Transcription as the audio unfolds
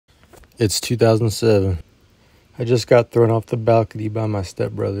It's 2007. I just got thrown off the balcony by my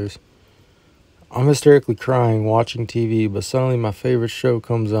stepbrothers. I'm hysterically crying watching TV, but suddenly my favorite show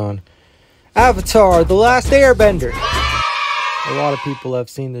comes on. Avatar: The Last Airbender! A lot of people have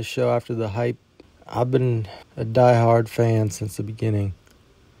seen this show after the hype. I've been a die-hard fan since the beginning.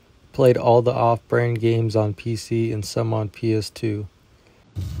 Played all the off-brand games on PC and some on PS2.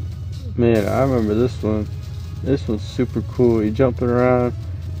 Man, I remember this one. This one's super cool. You're jumping around,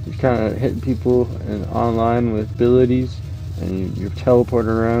 you're kind of hitting people and online with abilities, and you're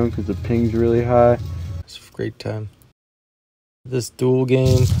teleporting around because the ping's really high. It's a great time. This duel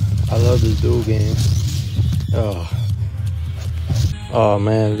game, I love this duel game. Oh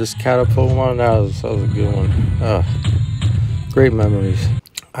man, this catapult one, that was a good one. Great memories.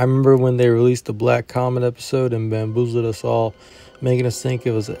 I remember when they released the Black Comet episode and bamboozled us all, making us think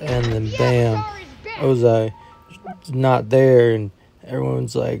it was the end, and bam, Ozai not there, and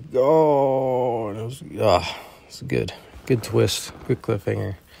everyone's like, oh, and it was good twist, good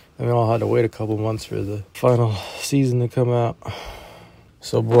cliffhanger. And we all had to wait a couple months for the final season to come out.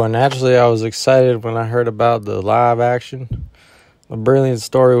 So boy, naturally I was excited when I heard about the live action. The brilliant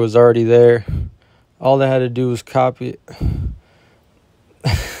story was already there. All they had to do was copy it.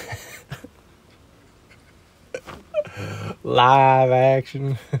 Live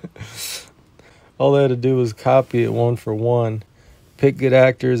action. All they had to do was copy it one for one. Pick good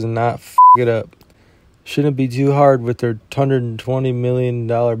actors and not f*** it up. Shouldn't be too hard with their $120 million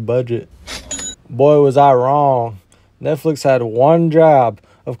budget. Boy, was I wrong. Netflix had one job.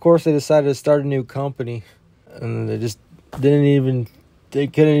 Of course, they decided to start a new company. And they just couldn't even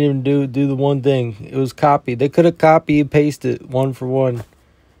do the one thing. It was copied. They could have copy and pasted one for one.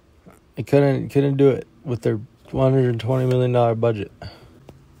 They couldn't do it with their $120 million budget.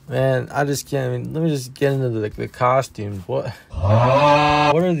 Man, I just can't. I mean, let me just get into the costumes. What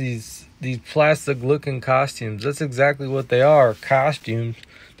are these plastic looking costumes? That's exactly what they are, costumes.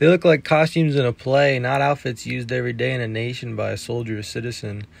 They look like costumes in a play, not outfits used every day in a nation by a soldier or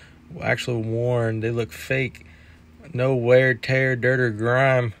citizen. Actually worn. They look fake. No wear, tear, dirt, or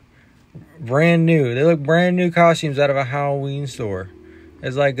grime. Brand new. They look brand new costumes out of a Halloween store.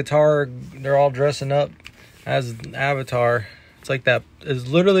 It's like Guitar, they're all dressing up as Avatar. It's like that. It's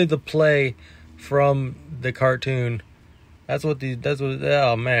literally the play from the cartoon.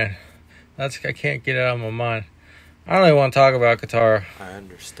 Oh man. I can't get it out of my mind. I don't even want to talk about Katara. I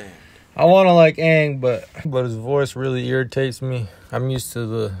understand. I want to like Aang, but his voice really irritates me. I'm used to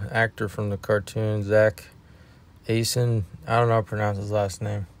the actor from the cartoon, Zach Asen. I don't know how to pronounce his last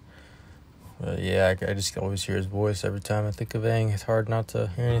name. But yeah, I just always hear his voice every time I think of Aang. It's hard not to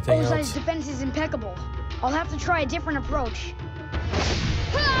hear anything else. Ozai's defense is impeccable. I'll have to try a different approach.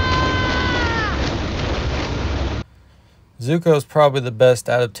 Zuko's probably the best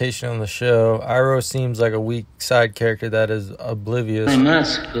adaptation on the show. Iroh seems like a weak side character that is oblivious.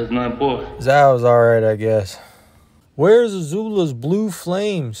 My boy. Zhao's alright, I guess. Where's Azula's blue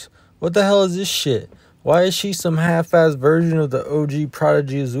flames? What the hell is this shit? Why is she some half-assed version of the OG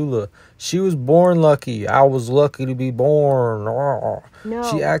prodigy Azula? She was born lucky. I was lucky to be born. Oh. No.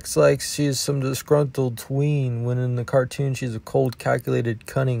 She acts like she is some disgruntled tween, when in the cartoon she's a cold, calculated,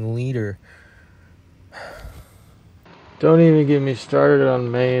 cunning leader. Don't even get me started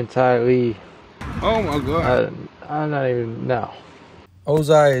on Mei and Ty Lee. Oh my god. I'm not even... No.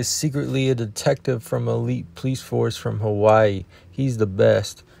 Ozai is secretly a detective from elite police force from Hawaii. He's the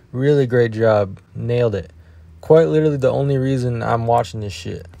best. Really great job. Nailed it. Quite literally the only reason I'm watching this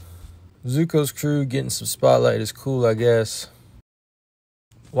shit. Zuko's crew getting some spotlight is cool, I guess.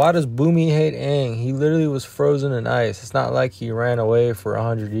 Why does Bumi hate Aang? He literally was frozen in ice. It's not like he ran away for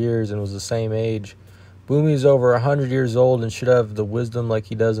 100 years and was the same age. Bumi's over 100 years old and should have the wisdom like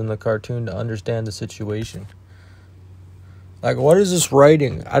he does in the cartoon to understand the situation. Like, what is this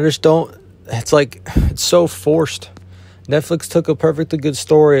writing? I just don't... It's like... It's so forced. Netflix took a perfectly good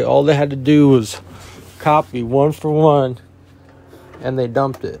story. All they had to do was copy one for one. And they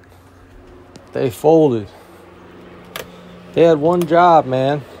dumped it. They folded. They had one job,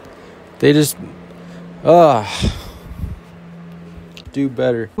 man. They just... do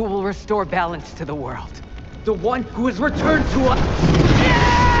better. Who will restore balance to the world? The one who has returned to us.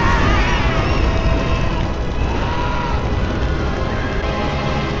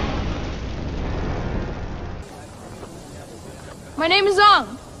 My name is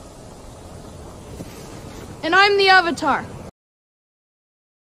Ang. And I'm the Avatar.